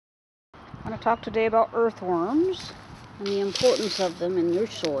I'm going to talk today about earthworms and the importance of them in your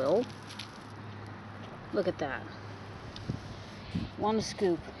soil. Look at that. One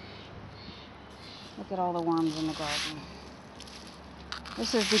scoop. Look at all the worms in the garden.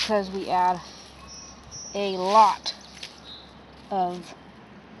 This is because we add a lot of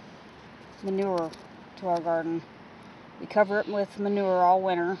manure to our garden. We cover it with manure all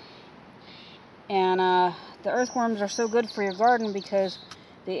winter. And the earthworms are so good for your garden because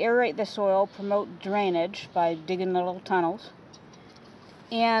they aerate the soil, promote drainage by digging little tunnels,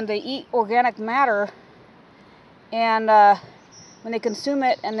 and they eat organic matter, and when they consume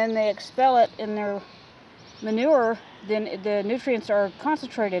it and then they expel it in their manure, then the nutrients are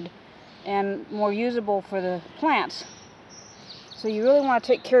concentrated and more usable for the plants. So you really want to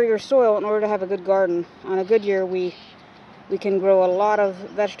take care of your soil in order to have a good garden. On a good year, we can grow a lot of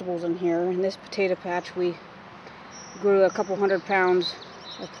vegetables in here. In this potato patch, we grew a couple 100 pounds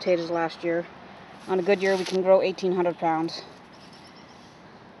of potatoes last year. On a good year, we can grow 1,800 pounds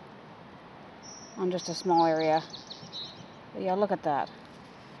on just a small area. But yeah, look at that.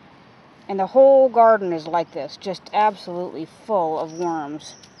 And the whole garden is like this, just absolutely full of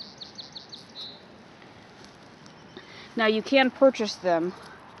worms. Now you can purchase them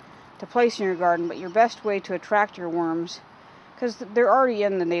to place in your garden, but your best way to attract your worms, because they're already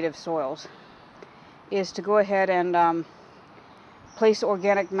in the native soils, is to go ahead and place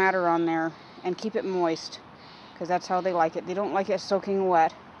organic matter on there and keep it moist, because that's how they like it. They don't like it soaking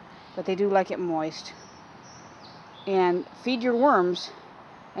wet, but they do like it moist. And feed your worms,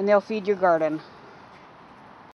 and they'll feed your garden.